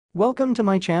Welcome to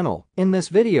my channel. In this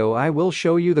video I will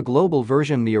show you the global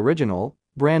version, the original,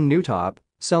 brand new top,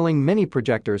 selling mini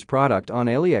projectors product on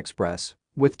AliExpress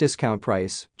with discount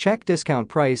price. Check discount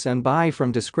price and buy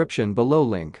from description below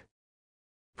link.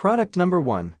 Product number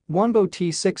 1. Wanbo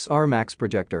T6R Max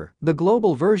Projector. The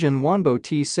global version Wanbo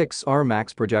T6R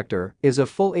Max Projector is a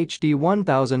full HD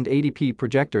 1080p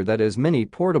projector that is mini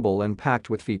portable and packed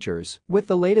with features. With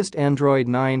the latest Android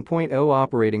 9.0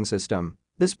 operating system,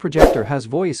 this projector has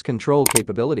voice control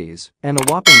capabilities and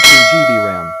a whopping 2GB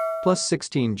RAM plus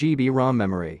 16GB ROM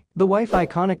memory. The Wi-Fi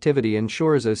connectivity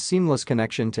ensures a seamless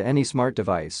connection to any smart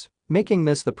device, making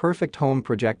this the perfect home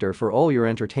projector for all your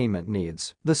entertainment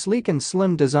needs. The sleek and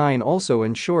slim design also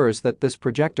ensures that this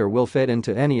projector will fit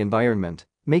into any environment,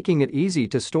 making it easy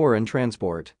to store and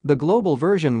transport. The global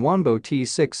version Wanbo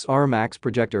T6R Max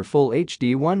Projector Full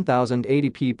HD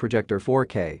 1080p Projector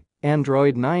 4K,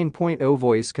 Android 9.0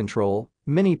 voice control,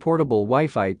 mini portable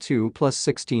Wi-Fi 2 plus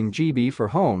 16GB for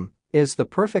home, is the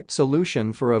perfect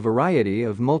solution for a variety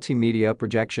of multimedia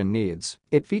projection needs.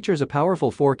 It features a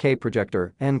powerful 4K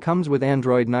projector and comes with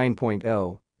Android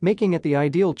 9.0, making it the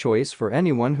ideal choice for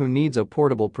anyone who needs a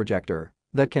portable projector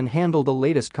that can handle the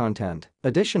latest content.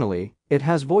 Additionally, it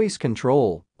has voice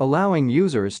control, allowing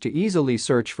users to easily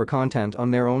search for content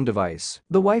on their own device.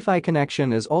 The Wi-Fi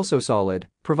connection is also solid,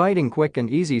 providing quick and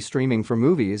easy streaming for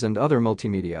movies and other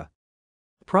multimedia.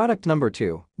 Product number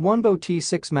 2. Wanbo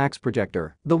T6 Max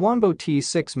Projector. The Wanbo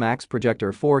T6 Max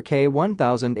Projector 4K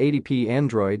 1080p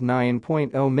Android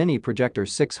 9.0 Mini Projector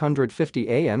 650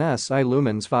 ANSI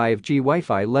Lumens 5G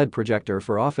Wi-Fi LED projector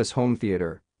for office home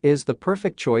theater is the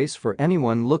perfect choice for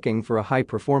anyone looking for a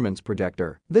high-performance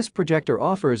projector. This projector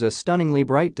offers a stunningly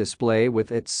bright display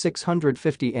with its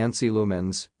 650 ANSI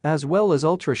lumens, as well as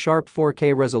ultra-sharp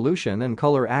 4K resolution and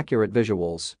color-accurate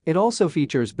visuals. It also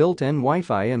features built-in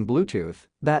Wi-Fi and Bluetooth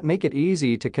that make it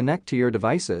easy to connect to your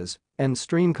devices and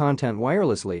stream content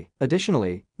wirelessly.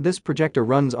 Additionally, this projector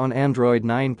runs on Android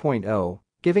 9.0,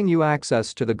 giving you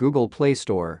access to the Google Play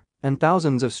Store and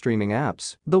thousands of streaming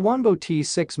apps. The Wanbo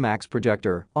T6 Max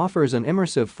Projector offers an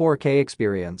immersive 4K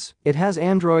experience. It has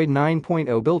Android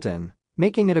 9.0 built-in,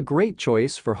 making it a great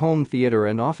choice for home theater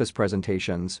and office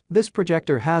presentations. This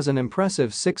projector has an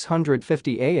impressive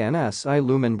 650 ANSI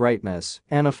lumen brightness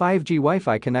and a 5G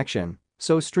Wi-Fi connection,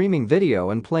 so streaming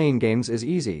video and playing games is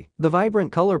easy. The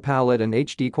vibrant color palette and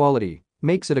HD quality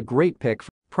makes it a great pick.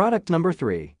 Product number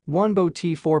 3. Wanbo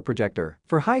T4 Projector.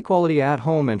 For high-quality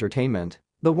at-home entertainment,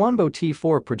 the Wanbo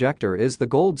T4 projector is the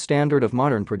gold standard of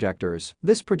modern projectors.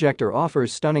 This projector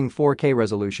offers stunning 4K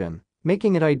resolution,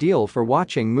 making it ideal for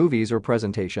watching movies or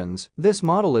presentations. This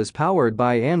model is powered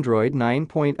by Android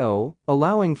 9.0,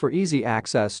 allowing for easy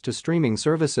access to streaming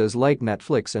services like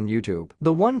Netflix and YouTube.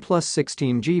 The 1 plus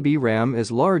 16GB RAM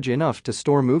is large enough to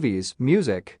store movies,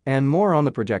 music, and more on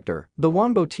the projector. The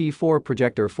Wanbo T4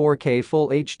 Projector 4K Full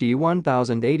HD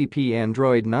 1080p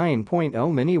Android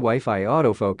 9.0 Mini Wi-Fi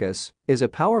Autofocus is a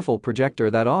powerful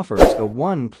projector that offers a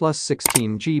 1 plus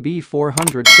 16GB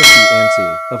 450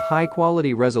 ANSI of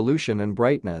high-quality resolution and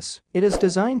brightness. It is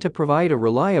designed to provide a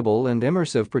reliable and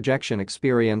immersive projection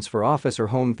experience for office or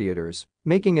home theaters,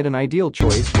 making it an ideal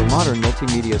choice for modern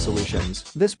multimedia solutions.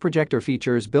 This projector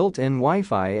features built-in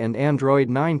Wi-Fi and Android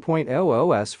 9.0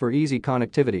 OS for easy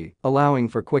connectivity, allowing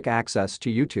for quick access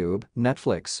to YouTube,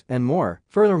 Netflix, and more.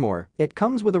 Furthermore, it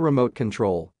comes with a remote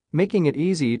control, making it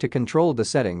easy to control the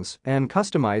settings and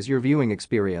customize your viewing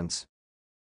experience.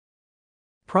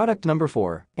 Product number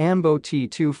 4. Wanbo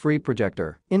T2 Free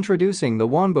Projector. Introducing the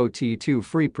Wanbo T2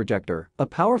 Free Projector, a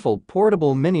powerful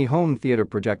portable mini home theater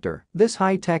projector. This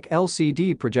high-tech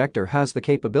LCD projector has the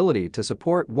capability to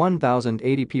support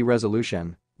 1080p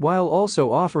resolution, while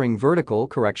also offering vertical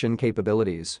correction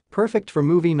capabilities. Perfect for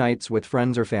movie nights with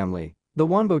friends or family, the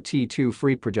Wanbo T2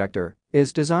 Free Projector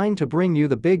is designed to bring you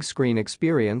the big screen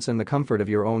experience in the comfort of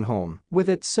your own home. With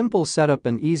its simple setup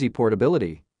and easy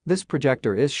portability, this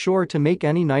projector is sure to make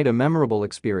any night a memorable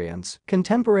experience.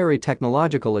 Contemporary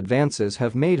technological advances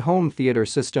have made home theater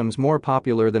systems more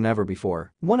popular than ever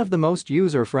before. One of the most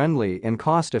user-friendly and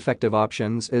cost-effective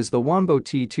options is the Wanbo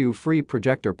T2 Free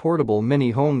Projector Portable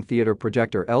Mini Home Theater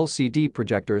Projector. LCD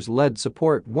projectors LED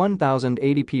support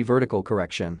 1080p vertical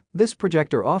correction. This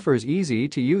projector offers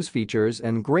easy-to-use features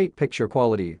and great picture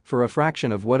quality for a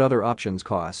fraction of what other options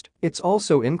cost. It's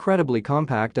also incredibly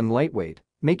compact and lightweight,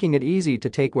 making it easy to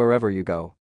take wherever you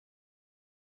go.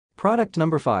 Product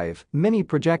number 5. Mini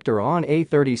Projector on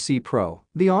A30C Pro.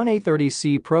 The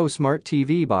A30C Pro Smart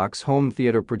TV Box Home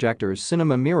Theater Projectors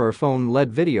Cinema Mirror Phone LED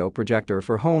Video Projector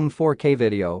for Home 4K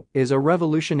Video is a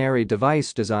revolutionary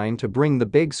device designed to bring the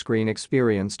big screen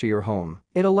experience to your home.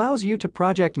 It allows you to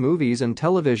project movies and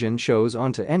television shows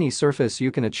onto any surface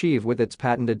you can achieve with its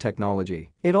patented technology.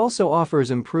 It also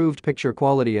offers improved picture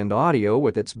quality and audio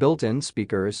with its built-in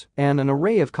speakers and an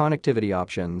array of connectivity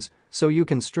options, so you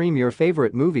can stream your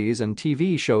favorite movies and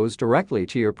TV shows directly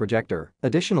to your projector.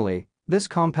 Additionally, this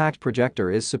compact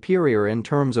projector is superior in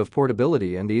terms of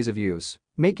portability and ease of use,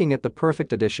 making it the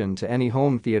perfect addition to any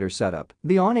home theater setup.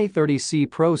 The A30C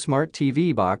Pro Smart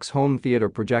TV Box Home Theater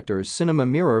Projectors Cinema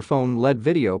Mirror Phone LED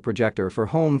Video Projector for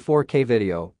Home 4K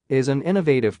Video is an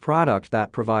innovative product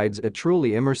that provides a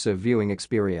truly immersive viewing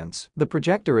experience. The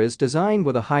projector is designed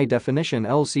with a high-definition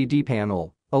LCD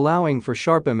panel, allowing for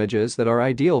sharp images that are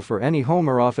ideal for any home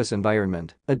or office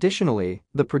environment. Additionally,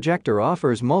 the projector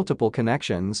offers multiple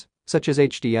connections, such as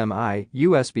HDMI,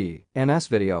 USB, and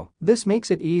S-Video. This makes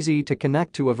it easy to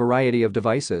connect to a variety of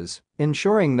devices,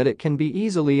 ensuring that it can be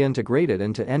easily integrated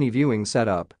into any viewing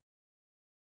setup.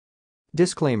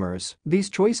 Disclaimers: these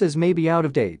choices may be out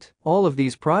of date. All of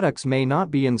these products may not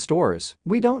be in stores.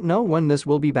 We don't know when this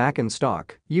will be back in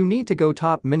stock. You need to go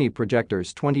Top Mini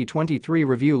Projectors 2023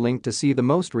 review link to see the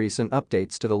most recent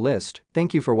updates to the list.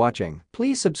 Thank you for watching.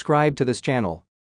 Please subscribe to this channel